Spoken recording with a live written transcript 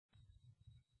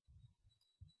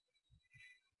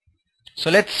So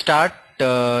let's start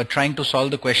trying to solve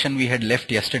the question we had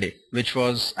left yesterday, which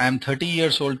was I am 30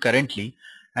 years old currently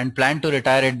and plan to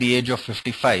retire at the age of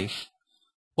 55.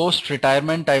 Post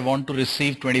retirement, I want to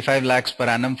receive 25 lakhs per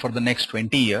annum for the next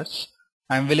 20 years.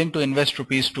 I am willing to invest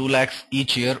rupees 2 lakhs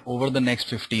each year over the next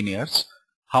 15 years.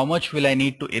 How much will I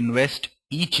need to invest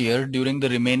each year during the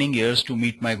remaining years to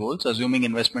meet my goals, assuming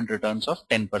investment returns of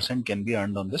 10% can be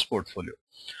earned on this portfolio?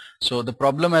 So the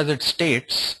problem, as it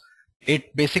states,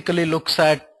 it basically looks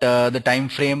at the time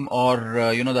frame or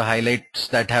the highlights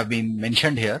that have been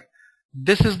mentioned here.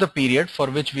 This is the period for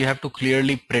which we have to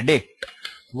clearly predict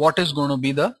what is going to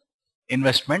be the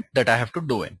investment that I have to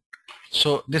do in.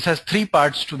 So this has three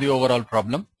parts to the overall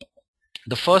problem.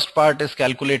 The first part is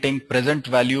calculating present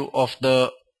value of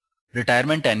the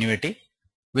retirement annuity,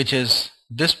 which is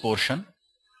this portion,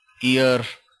 year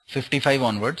 55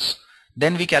 onwards.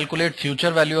 Then we calculate future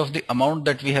value of the amount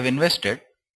that we have invested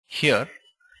here,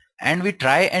 and we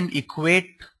try and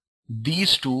equate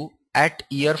these two at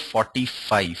year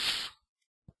 45.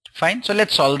 Fine. So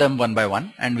let's solve them one by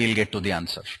one and we'll get to the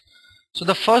answer. So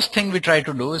the first thing we try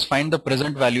to do is find the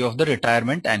present value of the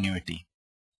retirement annuity.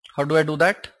 How do I do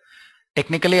that?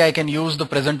 Technically, I can use the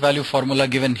present value formula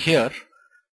given here.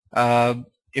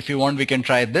 If you want, we can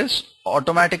try this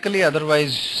automatically.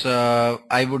 Otherwise,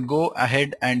 I would go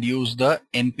ahead and use the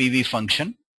NPV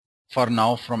function for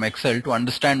now from Excel to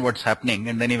understand what's happening,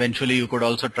 and then eventually you could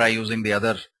also try using the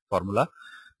other formula.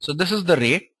 So this is the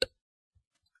rate.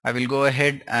 I will go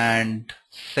ahead and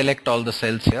select all the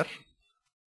cells here,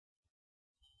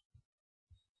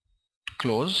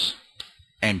 close,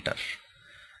 enter.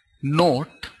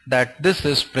 Note that this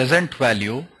is present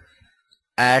value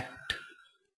at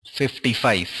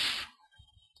 55.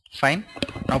 Fine.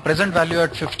 Now present value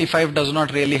at 55 does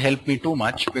not really help me too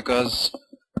much because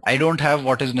I don't have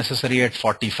what is necessary at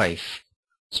 45.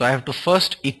 So I have to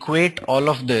first equate all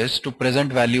of this to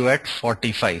present value at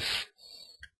 45.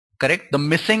 Correct? The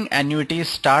missing annuities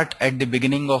start at the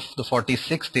beginning of the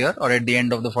 46th year or at the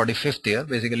end of the 45th year.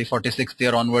 Basically 46th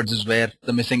year onwards is where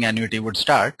the missing annuity would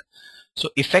start. So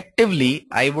effectively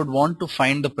I would want to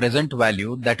find the present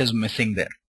value that is missing there.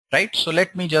 Right? So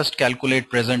let me just calculate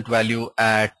present value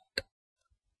at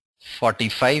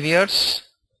 45 years.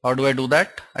 How do I do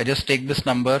that? I just take this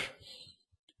number,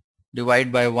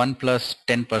 divide by 1 plus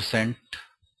 10%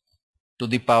 to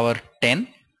the power 10.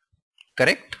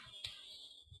 Correct?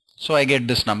 So I get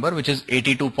this number, which is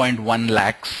 82.1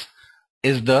 lakhs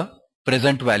is the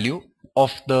present value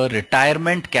of the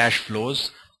retirement cash flows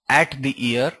at the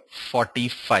year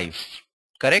 45.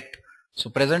 Correct? So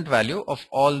present value of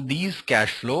all these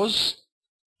cash flows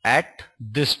at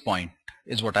this point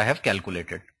is what I have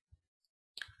calculated.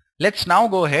 Let's now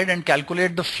go ahead and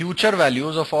calculate the future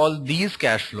values of all these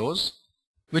cash flows,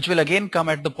 which will again come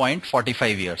at the point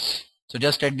 45 years. So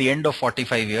just at the end of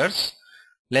 45 years,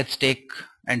 let's take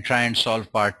and try and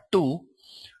solve part 2,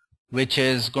 which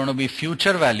is going to be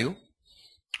future value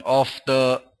of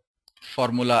the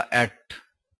formula at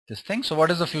this thing. So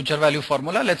what is the future value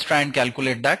formula? Let's try and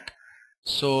calculate that.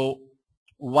 So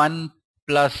 1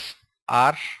 plus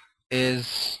R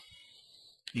is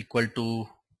equal to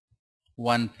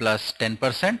 1 plus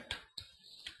 10%.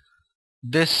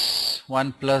 This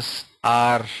 1 plus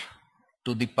R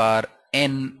to the power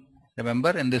N,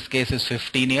 remember in this case is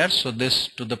 15 years. So this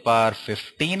to the power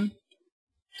 15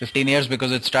 years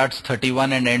because it starts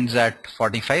 31 and ends at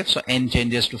 45. So N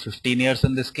changes to 15 years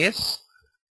in this case.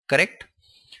 Correct?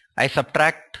 I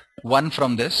subtract 1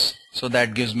 from this. So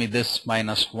that gives me this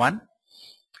minus 1.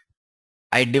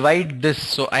 I divide this.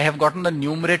 So I have gotten the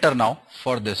numerator now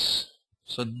for this.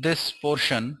 So this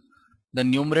portion, the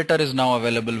numerator is now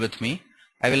available with me.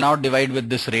 I will now divide with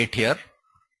this rate here.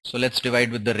 So let's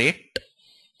divide with the rate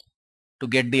to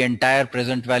get the entire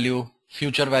present value,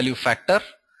 future value factor.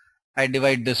 I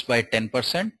divide this by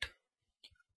 10%.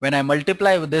 When I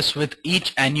multiply this with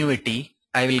each annuity,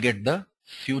 I will get the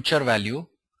future value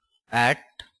at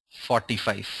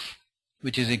 45,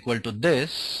 which is equal to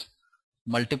this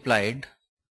multiplied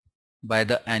by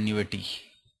the annuity.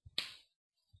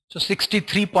 So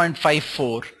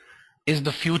 63.54 is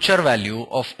the future value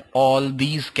of all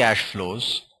these cash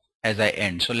flows as I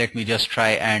end. So let me just try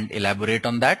and elaborate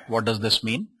on that. What does this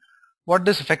mean? What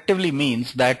this effectively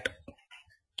means that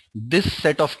this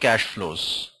set of cash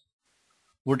flows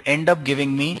would end up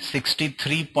giving me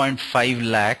 63.5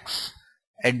 lakhs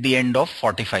at the end of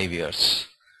 45 years.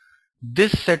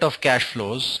 This set of cash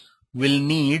flows will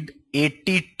need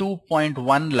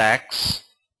 82.1 lakhs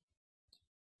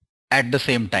at the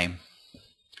same time.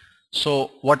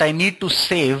 So what I need to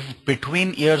save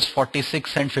between years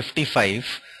 46 and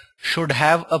 55 should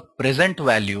have a present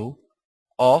value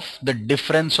of the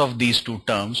difference of these two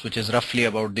terms, which is roughly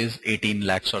about this 18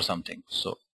 lakhs or something.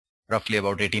 So roughly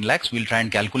about 18 lakhs. We'll try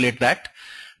and calculate that.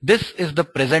 This is the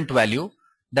present value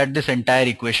that this entire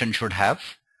equation should have.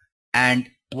 And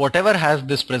whatever has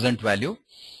this present value,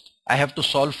 I have to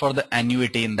solve for the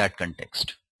annuity in that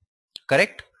context.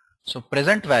 Correct? So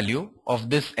present value of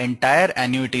this entire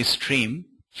annuity stream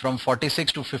from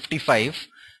 46 to 55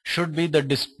 should be the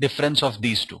difference of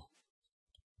these two.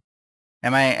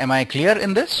 Am I clear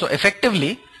in this? So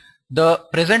effectively, the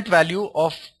present value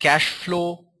of cash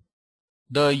flow,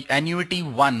 the annuity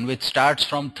 1, which starts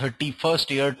from 31st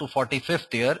year to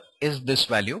 45th year, is this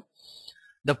value.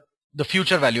 The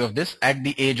future value of this at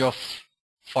the age of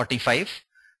 45.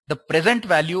 The present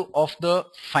value of the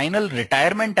final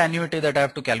retirement annuity that I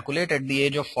have to calculate at the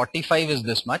age of 45 is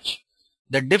this much.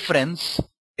 The difference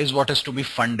is what is to be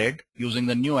funded using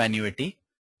the new annuity.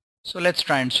 So let's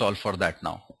try and solve for that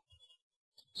now.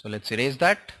 So let's erase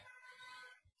that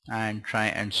and try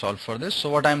and solve for this. So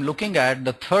what I'm looking at,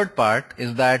 the third part,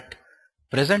 is that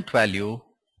present value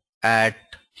at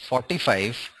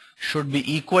 45 should be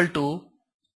equal to,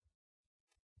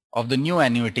 of the new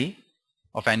annuity,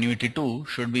 of annuity 2,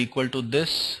 should be equal to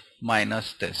this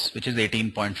minus this, which is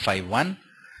 18.51.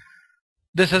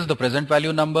 This is the present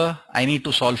value number. I need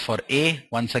to solve for A.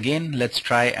 Once again, let's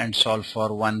try and solve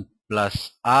for 1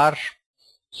 plus R.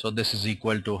 So this is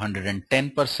equal to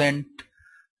 110%.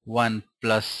 1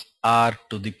 plus R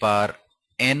to the power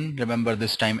N. Remember,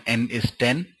 this time N is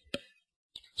 10.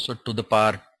 So to the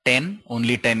power 10,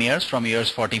 only 10 years, from years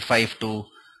 45 to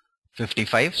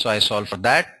 55. So I solve for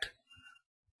that.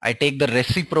 I take the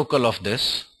reciprocal of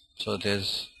this. So it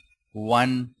is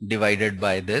 1 divided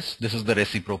by this. This is the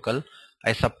reciprocal.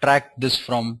 I subtract this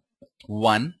from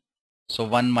 1. So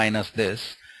 1 minus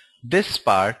this. This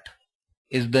part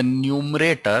is the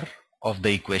numerator of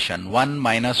the equation. 1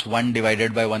 minus 1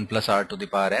 divided by 1 plus R to the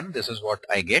power N. This is what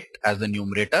I get as the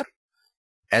numerator.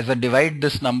 As I divide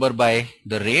this number by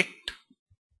the rate,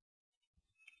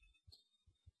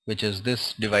 which is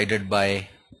this divided by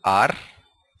R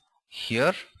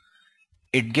here,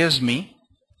 it gives me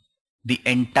the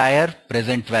entire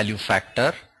present value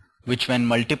factor, which when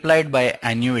multiplied by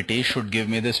annuity should give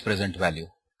me this present value.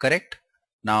 Correct?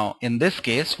 Now in this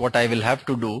case, what I will have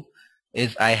to do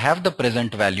is, I have the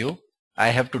present value. I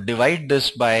have to divide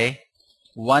this by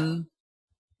 1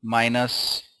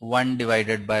 minus 1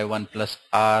 divided by 1 plus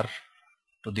R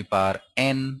to the power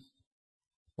N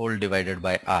whole divided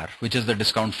by R, which is the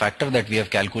discount factor that we have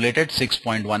calculated,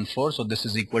 6.14. So this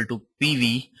is equal to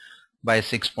PV by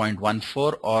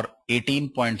 6.14 or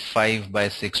 18.5 by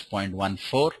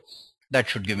 6.14. That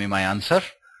should give me my answer.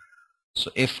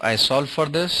 So if I solve for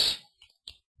this,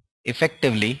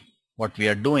 effectively what we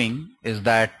are doing is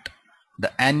that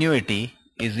the annuity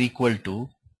is equal to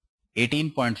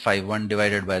 18.51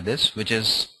 divided by this, which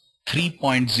is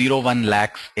 3.01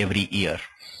 lakhs every year.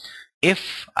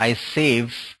 If I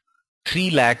save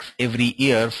 3 lakhs every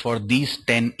year for these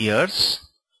 10 years,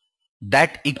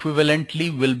 that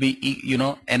equivalently will be,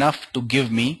 enough to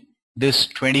give me this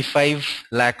 25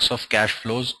 lakhs of cash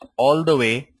flows all the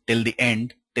way till the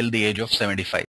end, till the age of 75.